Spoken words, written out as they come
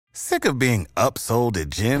Sick of being upsold at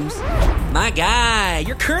gyms? My guy,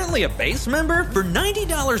 you're currently a base member? For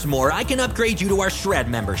 $90 more, I can upgrade you to our Shred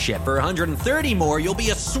membership. For $130 more, you'll be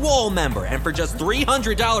a Swole member. And for just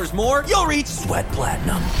 $300 more, you'll reach Sweat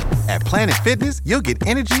Platinum. At Planet Fitness, you'll get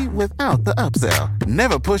energy without the upsell.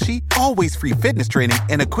 Never pushy, always free fitness training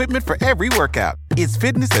and equipment for every workout. It's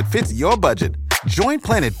fitness that fits your budget. Join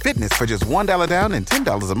Planet Fitness for just $1 down and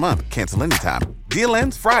 $10 a month. Cancel anytime. Deal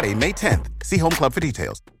ends Friday, May 10th. See Home Club for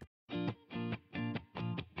details.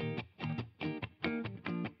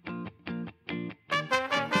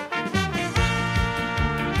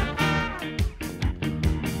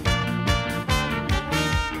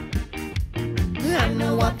 I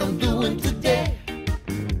know what I'm doing today.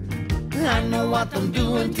 I know what I'm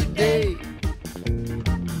doing today.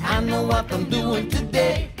 I know what I'm doing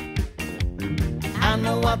today. I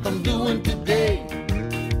know what I'm doing today.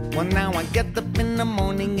 Well, now I get up in the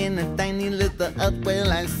morning in a tiny little hut.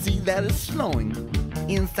 Well, I see that it's snowing.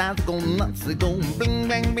 Inside's going nuts, it's going bling,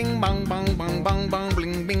 bang, bing, bong, bong, bong, bong, bong,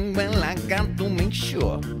 bling, bing. Well, I got to make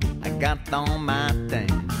sure I got all my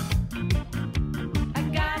things.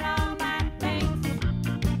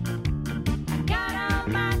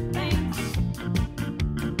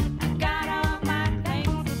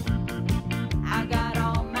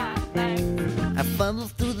 Funnel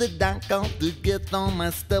through the dark off to get all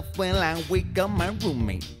my stuff. Well, I wake up my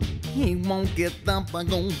roommate. He won't get up. I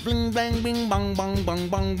go bling, bang, bing, bong, bong, bong,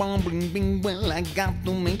 bong, bong, bling, bing. Well, I got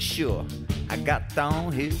to make sure I got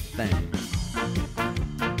all his things.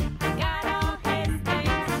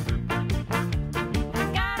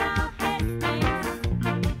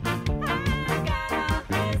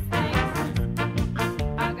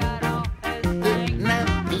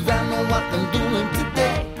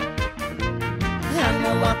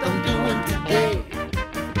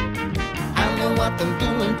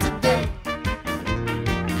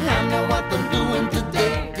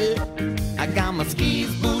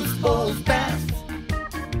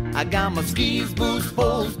 I got my skis, boots,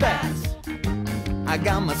 poles, bass. I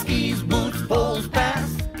got my skis, boots, poles,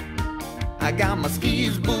 bass. I got my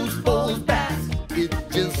skis, boots, poles, bass.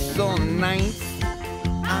 It's just so nice.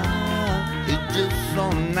 Ah, it's just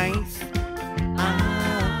so nice.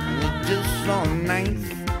 Ah, it's just so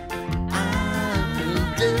nice.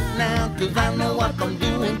 Ah, just now, 'cause I know what I'm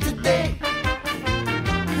doing today.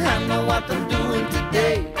 I know what I'm doing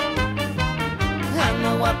today. I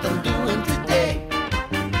know what I'm doing today.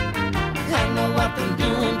 I know what I'm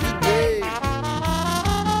doing today.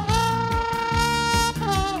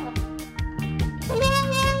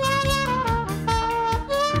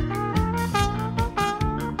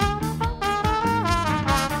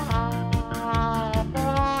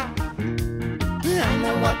 I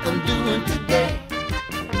know what I'm doing today.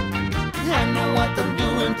 I know what I'm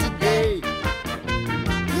doing today.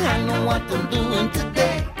 I know what I'm doing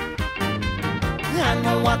today. I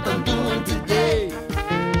know what I'm doing today.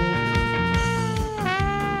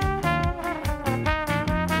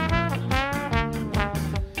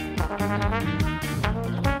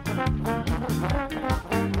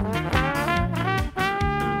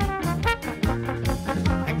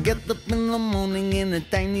 I get up in the morning in a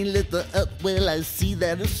tiny little hut. Well, I see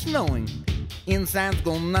that it's snowing. Inside's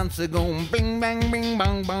going nuts, it's going bing, bang, bing,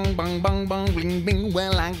 bong, bong, bong, bong, bong, bling, bing.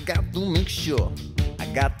 Well, I got to make sure I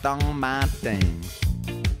got all my things.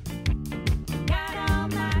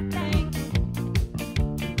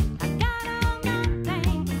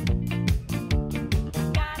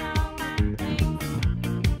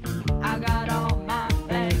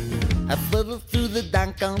 I flutter through the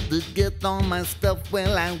dark out to get all my stuff.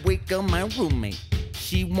 Well, I wake up my roommate.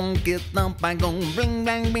 She won't get up. I go bling,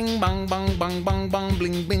 bang, bing, bong, bong, bong, bong, bong,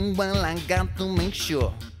 bling, bing. Well, I got to make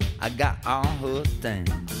sure I got all her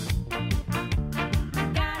things.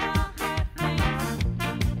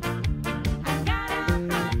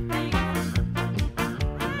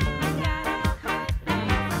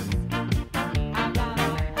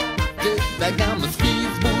 I got my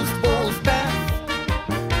skis, boots, poles, bass.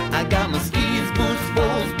 I got my skis, boots,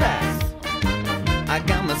 poles, bass. I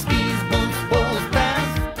got my skis, boots, poles, bass.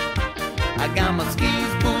 I got my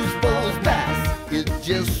skis, boots, poles, bass. It's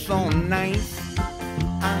just so nice.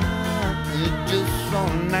 Ah, it's just so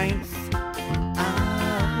nice.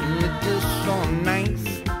 Ah, it's just so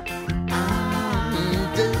nice. Ah,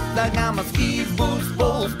 I got my skis, boots,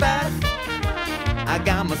 poles, bass. I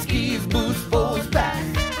got my skis, boots, poles,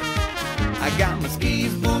 bass. I got my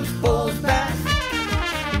skis, boots, poles, bass.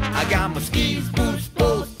 I got my skis, boots,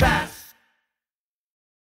 poles, bass.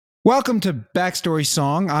 Welcome to Backstory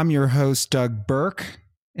Song. I'm your host, Doug Burke.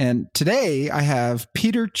 And today I have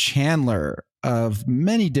Peter Chandler of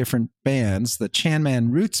many different bands, the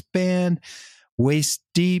Chanman Roots Band, Waist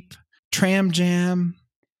Deep, Tram Jam,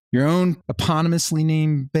 your own eponymously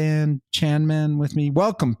named band, Chanman, with me.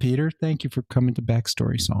 Welcome, Peter. Thank you for coming to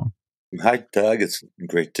Backstory Song. Hi, Doug. It's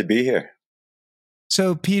great to be here.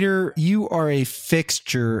 So, Peter, you are a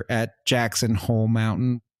fixture at Jackson Hole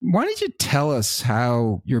Mountain. Why don't you tell us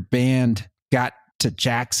how your band got to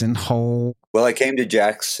Jackson Hole? Well, I came to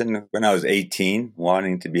Jackson when I was 18,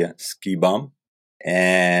 wanting to be a ski bum.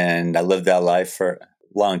 And I lived that life for a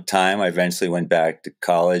long time. I eventually went back to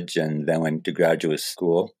college and then went to graduate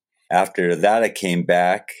school. After that, I came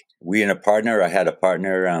back. I had a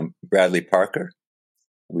partner, Bradley Parker.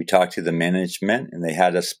 We talked to the management and they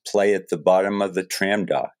had us play at the bottom of the tram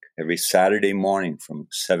dock every Saturday morning from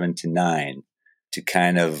 7 to 9 to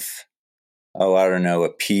kind of,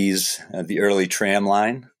 appease the early tram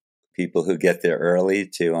line, people who get there early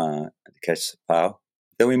to catch the POW.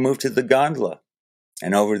 Then we moved to the gondola.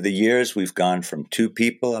 And over the years, we've gone from 2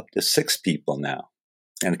 people up to 6 people now.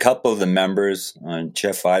 And a couple of the members,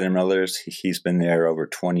 Jeff Eidenmiller's, he's been there over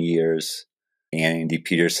 20 years. Andy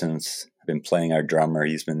Peterson's been playing our drummer.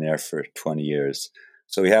 He's been there for 20 years.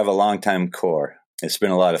 So we have a long-time core. It's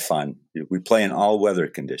been a lot of fun. We play in all weather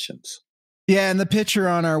conditions. Yeah, and the picture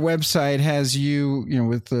on our website has you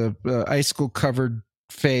with the icicle-covered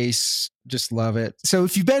face. Just love it. So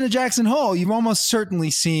if you've been to Jackson Hole, you've almost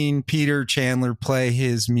certainly seen Peter Chandler play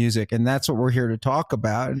his music, and that's what we're here to talk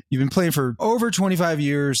about. You've been playing for over 25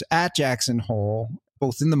 years at Jackson Hole,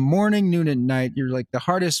 both in the morning, noon, and night. You're like the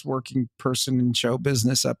hardest working person in show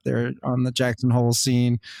business up there on the Jackson Hole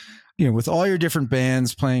scene, with all your different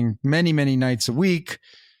bands playing many, many nights a week.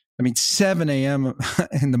 I mean, 7 a.m.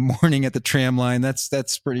 in the morning at the tram line,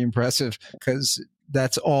 that's pretty impressive because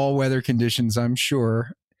that's all weather conditions, I'm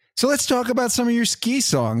sure. So let's talk about some of your ski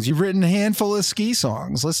songs. You've written a handful of ski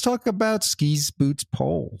songs. Let's talk about Skis, Boots,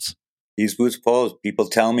 Poles. Skis, Boots, Poles. People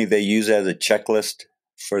tell me they use it as a checklist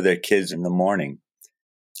for their kids in the morning.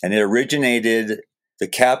 And it originated, the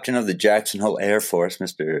captain of the Jackson Hole Air Force,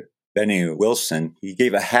 Mr. Benny Wilson, he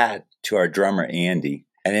gave a hat to our drummer, Andy.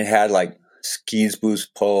 And it had like skis, boots,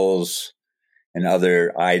 poles, and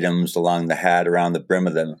other items along the hat, around the brim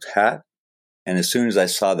of the hat. And as soon as I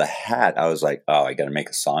saw the hat, I was like, oh, I got to make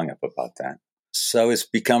a song up about that. So it's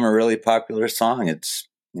become a really popular song. It's,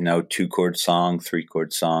 2-chord song,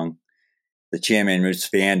 3-chord song. The Chanman Roots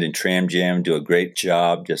Band and Tram Jam do a great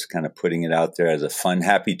job just kind of putting it out there as a fun,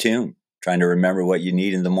 happy tune, trying to remember what you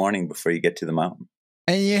need in the morning before you get to the mountain.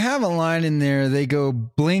 And you have a line in there, they go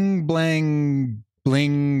bling, blang,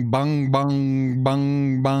 bling, bung, bung,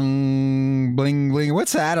 bung, bung, bling, bling.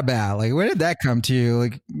 What's that about? Like, where did that come to you?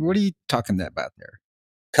 Like, what are you talking about there?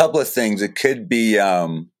 Couple of things. It could be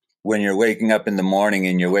when you're waking up in the morning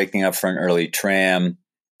and you're waking up for an early tram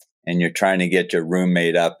and you're trying to get your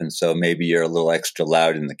roommate up. And so maybe you're a little extra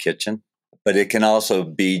loud in the kitchen. But it can also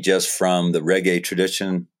be just from the reggae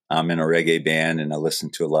tradition. I'm in a reggae band and I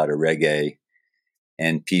listen to a lot of reggae.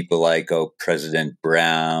 And people like, President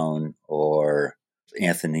Brown or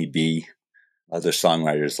Anthony B., other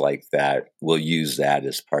songwriters like that will use that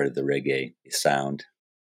as part of the reggae sound.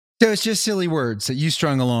 So it's just silly words that you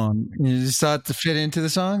strung along. You just thought to fit into the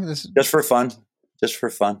song? Just for fun.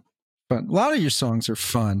 But a lot of your songs are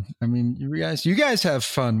fun. I mean, you guys have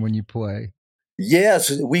fun when you play.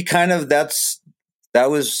 Yes, we kind of, that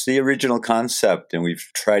was the original concept, and we've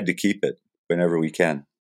tried to keep it whenever we can.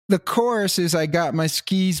 The chorus is, I got my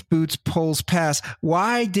skis, boots, poles, pass.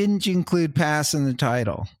 Why didn't you include pass in the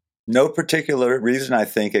title? No particular reason, I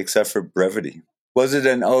think, except for brevity. Was it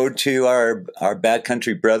an ode to our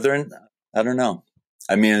backcountry brethren? I don't know.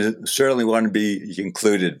 I mean, it certainly want to be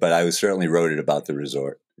included, but I certainly wrote it about the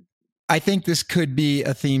resort. I think this could be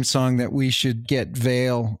a theme song that we should get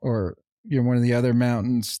Vail or one of the other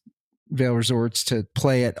mountains, Vail Resorts, to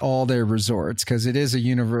play at all their resorts, because it is a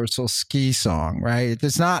universal ski song, right?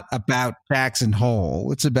 It's not about Jackson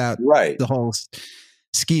Hole. It's about the whole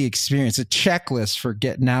ski experience, a checklist for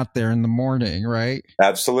getting out there in the morning, right?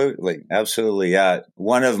 Absolutely. Yeah.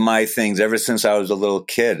 One of my things, ever since I was a little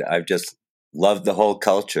kid, I've just loved the whole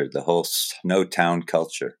culture, the whole Snowtown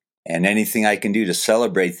culture. And anything I can do to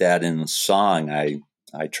celebrate that in song, I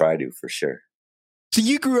try to, for sure. So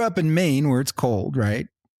you grew up in Maine where it's cold, right?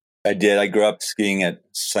 I did. I grew up skiing at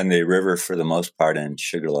Sunday River for the most part in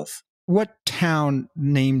Sugarloaf. What town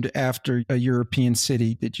named after a European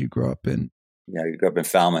city did you grow up in? Yeah, I grew up in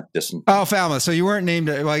Falmouth. Falmouth. So you weren't named,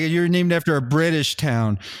 like, you were named after a British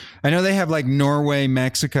town. I know they have like Norway,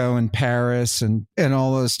 Mexico, and Paris and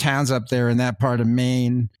all those towns up there in that part of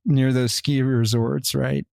Maine near those ski resorts,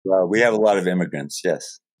 right? Well, we have a lot of immigrants,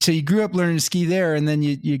 yes. So you grew up learning to ski there, and then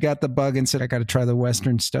you got the bug and said, I got to try the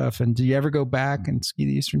Western stuff. And do you ever go back and ski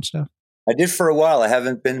the Eastern stuff? I did for a while. I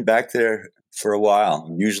haven't been back there for a while.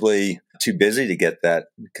 I'm usually too busy to get that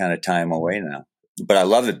kind of time away now. But I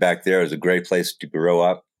love it back there. It was a great place to grow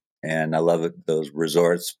up, and I love it, those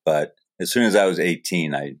resorts. But as soon as I was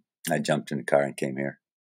 18, I jumped in the car and came here.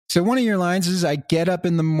 So one of your lines is, I get up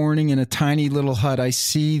in the morning in a tiny little hut. I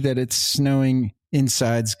see that it's snowing.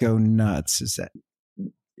 Insides go nuts. Is that?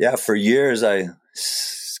 Yeah, for years I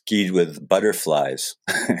skied with butterflies.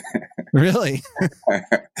 Really?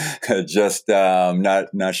 Just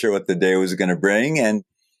not sure what the day was going to bring. And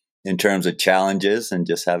in terms of challenges and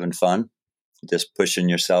just having fun, just pushing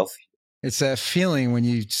yourself. It's that feeling when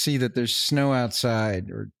you see that there's snow outside.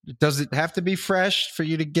 Or does it have to be fresh for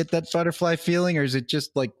you to get that butterfly feeling? Or is it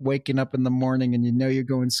just like waking up in the morning and you know you're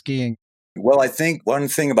going skiing? Well, I think one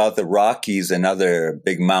thing about the Rockies and other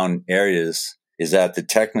big mountain areas is that the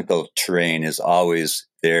technical terrain is always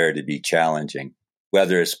there to be challenging.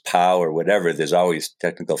 Whether it's POW or whatever, there's always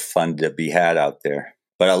technical fun to be had out there.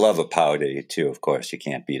 But I love a POW day too, of course. You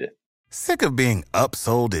can't beat it. Sick of being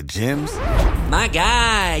upsold at gyms? My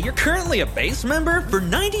guy, you're currently a base member? For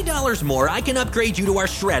 $90 more, I can upgrade you to our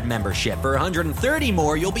Shred membership. For $130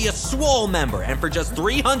 more, you'll be a Swole member. And for just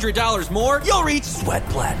 $300 more, you'll reach Sweat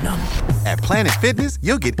Platinum. At Planet Fitness,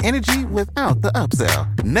 you'll get energy without the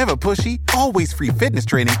upsell. Never pushy, always free fitness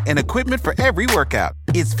training and equipment for every workout.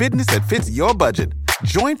 It's fitness that fits your budget.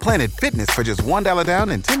 Join Planet Fitness for just $1 down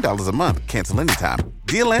and $10 a month. Cancel anytime.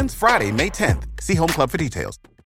 Deal ends Friday, May 10th. See Home Club for details.